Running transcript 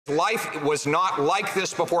Life was not like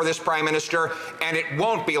this before this Prime Minister, and it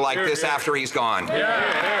won't be like this after he's gone.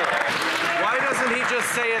 Why doesn't he just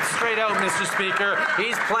say it straight out, Mr. Speaker?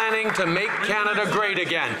 He's planning to make Canada great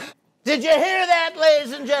again. Did you hear that,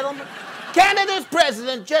 ladies and gentlemen? Canada's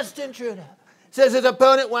president, Justin Trudeau, says his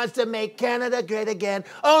opponent wants to make Canada great again.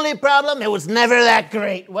 Only problem, it was never that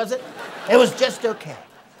great, was it? It was just okay.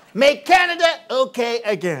 Make Canada okay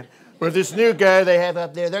again. But this new guy they have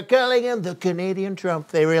up there, they're calling him the Canadian Trump.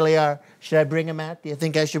 They really are. Should I bring him out? Do you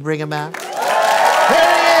think I should bring him out? Here he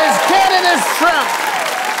is, Canada's Trump.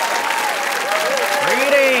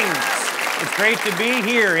 Greetings. It's great to be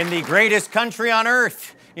here in the greatest country on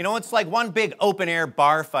earth. You know, it's like one big open-air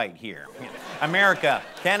bar fight here. America,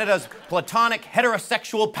 Canada's platonic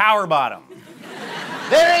heterosexual power bottom.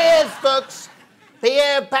 There he is, folks.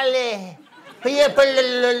 Pierre Poilievre. Pierre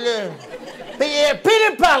Poilievre.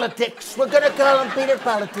 Peter Politics. We're going to call him Peter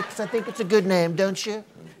Politics. I think it's a good name, don't you?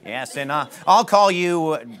 Yes, and I'll call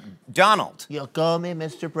you Donald. You'll call me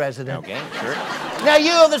Mr. President. Okay, sure. Now,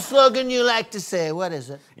 you have a slogan you like to say. What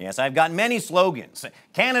is it? Yes, I've got many slogans.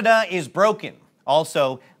 Canada is broken.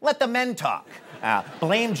 Also, let the men talk.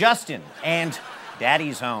 Blame Justin. And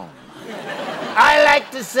Daddy's home. I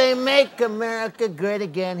like to say, make America great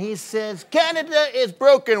again. He says, Canada is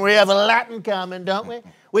broken. We have a lot in common, don't we?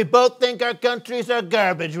 We both think our countries are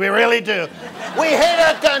garbage. We really do. We hate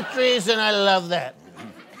our countries, and I love that.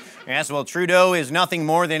 Yes, well, Trudeau is nothing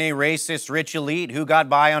more than a racist rich elite who got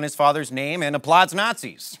by on his father's name and applauds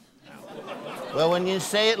Nazis. Well, when you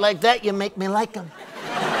say it like that, you make me like him.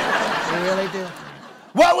 You really do.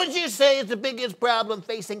 What would you say is the biggest problem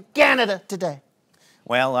facing Canada today?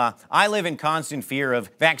 Well, I live in constant fear of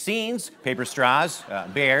vaccines, paper straws,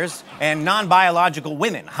 bears, and non-biological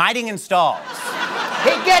women hiding in stalls. He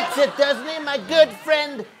gets it, doesn't he? My good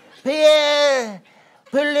friend, Pierre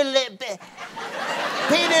Poilievre.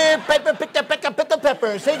 Pickle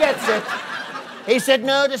Peppers. He gets it. He said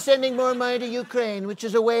no to sending more money to Ukraine, which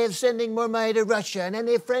is a way of sending more money to Russia. And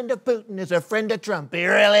any friend of Putin is a friend of Trump. He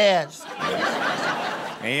really is.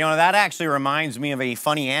 And, you know, that actually reminds me of a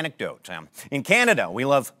funny anecdote. In Canada, we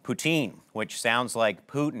love poutine, which sounds like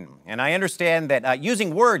Putin. And I understand that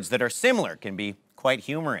using words that are similar can be quite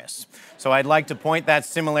humorous. So I'd like to point that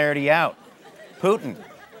similarity out. Putin.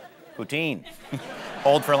 Poutine.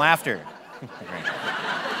 Hold for laughter.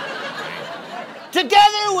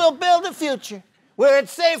 Together we'll build a future where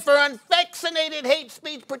it's safe for unvaccinated hate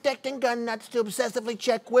speech protecting gun nuts to obsessively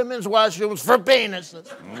check women's washrooms for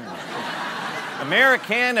penises.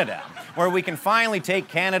 Americanada, where we can finally take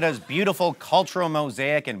Canada's beautiful cultural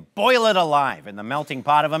mosaic and boil it alive in the melting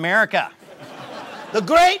pot of America. The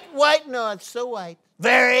great white north, so white,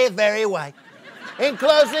 very, very white. In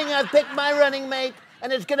closing, I've picked my running mate,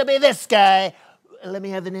 and it's gonna be this guy. Let me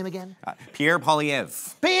have the name again. Pierre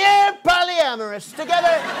Poilievre. Pierre Polyamorous.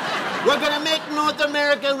 Together, we're gonna make North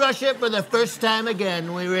America Russia for the first time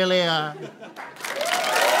again. We really are.